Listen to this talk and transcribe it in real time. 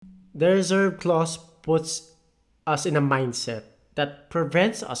The reserve clause puts us in a mindset that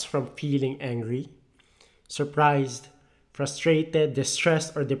prevents us from feeling angry, surprised, frustrated,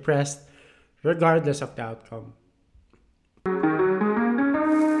 distressed, or depressed, regardless of the outcome.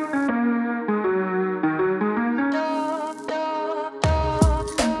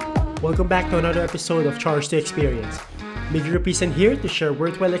 Welcome back to another episode of Charge to Experience. Big Rupees in here to share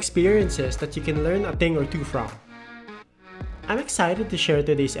worthwhile experiences that you can learn a thing or two from. I'm excited to share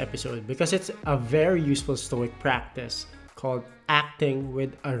today's episode because it's a very useful Stoic practice called acting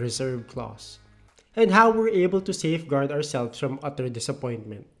with a reserve clause, and how we're able to safeguard ourselves from utter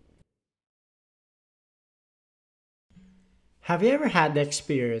disappointment. Have you ever had the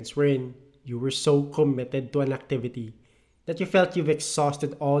experience wherein you were so committed to an activity that you felt you've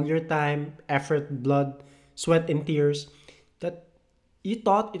exhausted all your time, effort, blood, sweat, and tears that you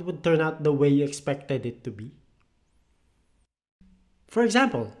thought it would turn out the way you expected it to be? For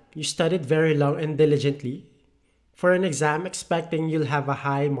example, you studied very long and diligently for an exam expecting you'll have a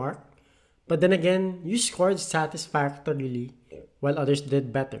high mark, but then again, you scored satisfactorily while others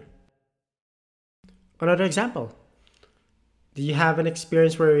did better. Another example, do you have an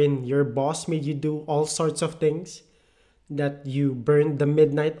experience wherein your boss made you do all sorts of things, that you burned the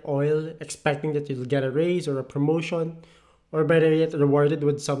midnight oil expecting that you'll get a raise or a promotion, or better yet, rewarded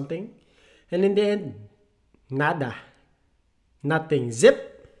with something, and in the end, nada, nothing,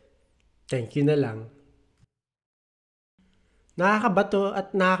 zip, thank you na lang. Nakakabato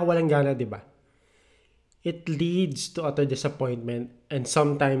at nakakawalang gana, di ba? It leads to utter disappointment and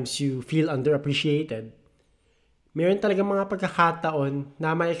sometimes you feel underappreciated. Meron talaga mga pagkakataon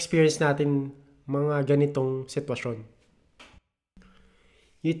na may experience natin mga ganitong sitwasyon.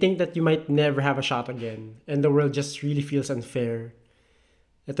 You think that you might never have a shot again and the world just really feels unfair.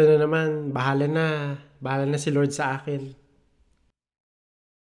 Ito na naman, bahala na si Lord sa akin.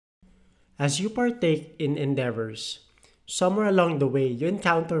 As you partake in endeavors, somewhere along the way you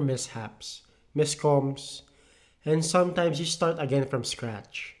encounter mishaps, miscoms, and sometimes you start again from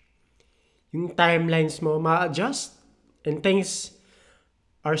scratch. Yung timelines mo ma-adjust and things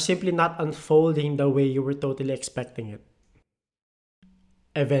are simply not unfolding the way you were totally expecting it.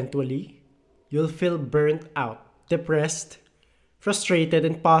 Eventually, you'll feel burnt out, depressed, frustrated,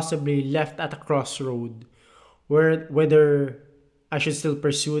 and possibly left at a crossroad whether I should still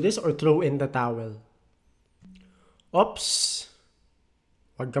pursue this or throw in the towel. Oops!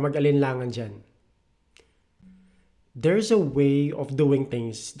 Huwag ka mag-alinlangan dyan. There's a way of doing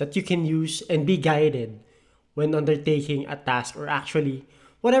things that you can use and be guided when undertaking a task or actually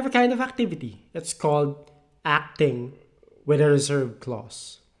whatever kind of activity. It's called acting with a reserve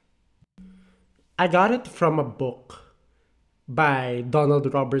clause. I got it from a book by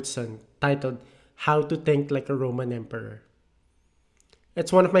Donald Robertson titled How to Think Like a Roman Emperor.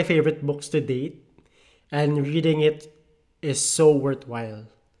 It's one of my favorite books to date, and reading it is so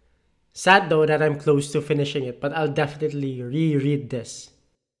worthwhile. Sad though that I'm close to finishing it, but I'll definitely reread this.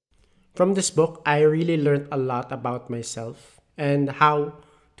 From this book, I really learned a lot about myself and how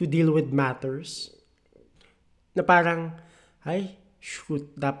to deal with matters na parang, ay, shoot,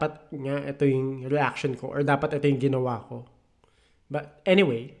 dapat nga ito yung reaction ko or dapat ito yung ginawa ko. But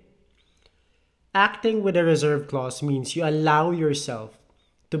anyway, acting with a reserve clause means you allow yourself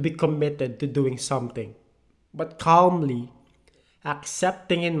to be committed to doing something, but calmly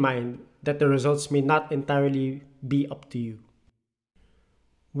accepting in mind that the results may not entirely be up to you.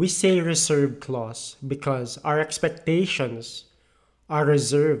 We say reserve clause because our expectations are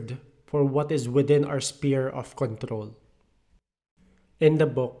reserved for what is within our sphere of control. In the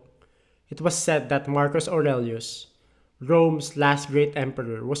book, it was said that Marcus Aurelius, Rome's last great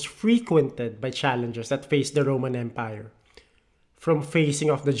emperor, was frequented by challenges that faced the Roman Empire, from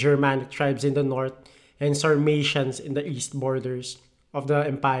facing off the Germanic tribes in the north and Sarmatians in the east borders of the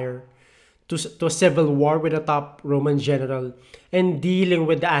empire, to a civil war with a top Roman general, and dealing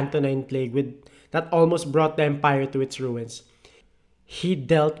with the Antonine Plague that almost brought the empire to its ruins. He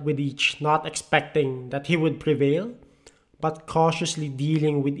dealt with each, not expecting that he would prevail, but cautiously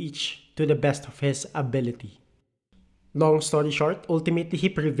dealing with each to the best of his ability. Long story short, ultimately he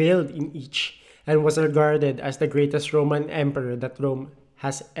prevailed in each and was regarded as the greatest Roman emperor that Rome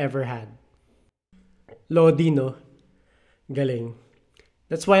has ever had. Lodino, galing.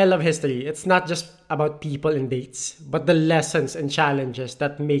 That's why I love history. It's not just about people and dates, but the lessons and challenges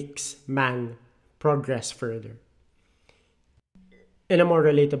that makes man progress further. In a more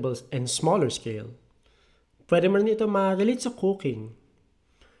relatable and smaller scale, pwede mo rin ito ma-relate sa cooking.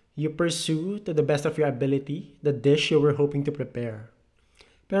 You pursue to the best of your ability the dish you were hoping to prepare.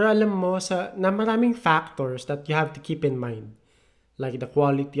 Pero alam mo na maraming factors that you have to keep in mind. like the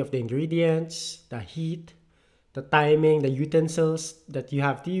quality of the ingredients, the heat, the timing, the utensils that you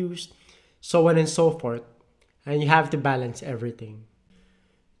have to use, so on and so forth. And you have to balance everything.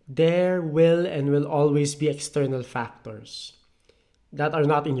 There will always be external factors that are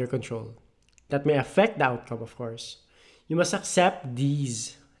not in your control, that may affect the outcome, of course. You must accept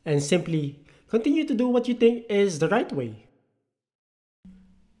these and simply continue to do what you think is the right way.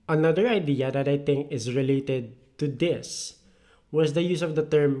 Another idea that I think is related to this was the use of the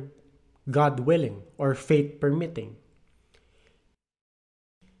term God willing or fate permitting.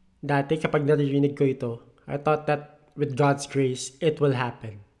 Dati kapag naririnig ko ito, I thought that with God's grace, it will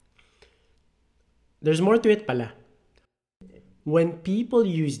happen. There's more to it pala. When people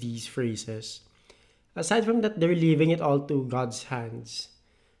use these phrases, aside from that they're leaving it all to God's hands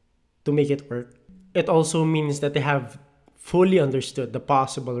to make it work, it also means that they have fully understood the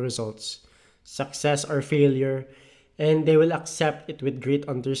possible results, success or failure, and they will accept it with great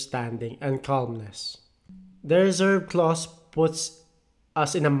understanding and calmness. The reserve clause puts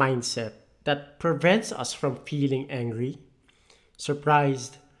us in a mindset that prevents us from feeling angry,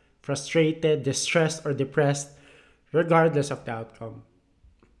 surprised, frustrated, distressed, or depressed, regardless of the outcome.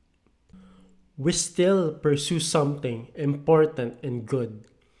 We still pursue something important and good,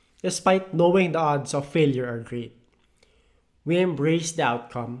 despite knowing the odds of failure are great. We embrace the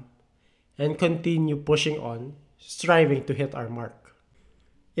outcome and continue pushing on, striving to hit our mark.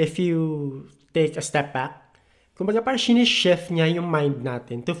 If you take a step back, kumbaga parang shift niya yung mind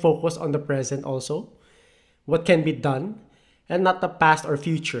natin to focus on the present also, what can be done, and not the past or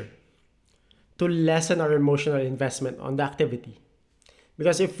future, to lessen our emotional investment on the activity.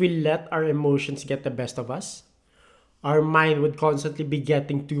 Because if we let our emotions get the best of us, our mind would constantly be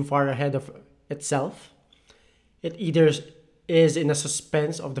getting too far ahead of itself. It either is in a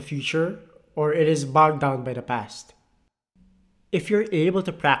suspense of the future or it is bogged down by the past. If you're able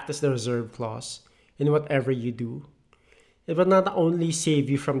to practice the reserve clause in whatever you do, it will not only save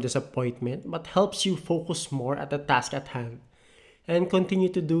you from disappointment but helps you focus more at the task at hand and continue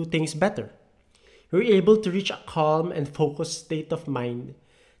to do things better. You're able to reach a calm and focused state of mind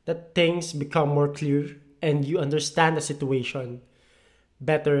that things become more clear and you understand the situation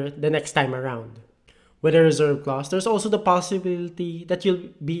better the next time around. With a reserve clause, there's also the possibility that you'll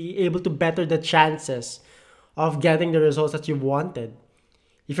be able to better the chances of getting the results that you wanted.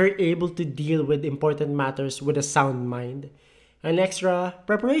 If you're able to deal with important matters with a sound mind and extra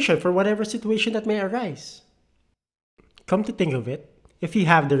preparation for whatever situation that may arise. Come to think of it, if you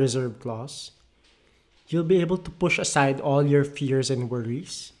have the reserve clause, you'll be able to push aside all your fears and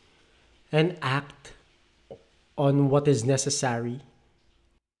worries and act on what is necessary.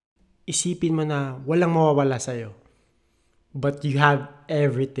 Isipin mo na walang mawawala sa'yo, but you have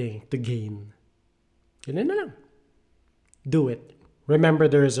everything to gain. Ganun na lang. Do it. Remember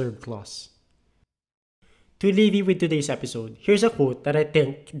the reserve clause. To leave you with today's episode, here's a quote that I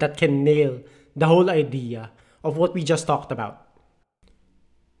think that can nail the whole idea of what we just talked about.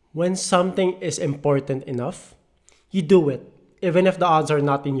 When something is important enough, you do it, even if the odds are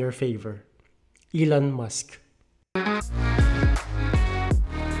not in your favor. Elon Musk.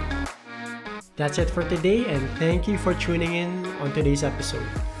 That's it for today, and thank you for tuning in on today's episode.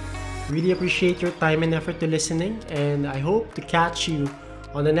 Really appreciate your time and effort to listening, and I hope to catch you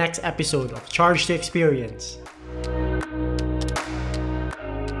on the next episode of Charge to Experience.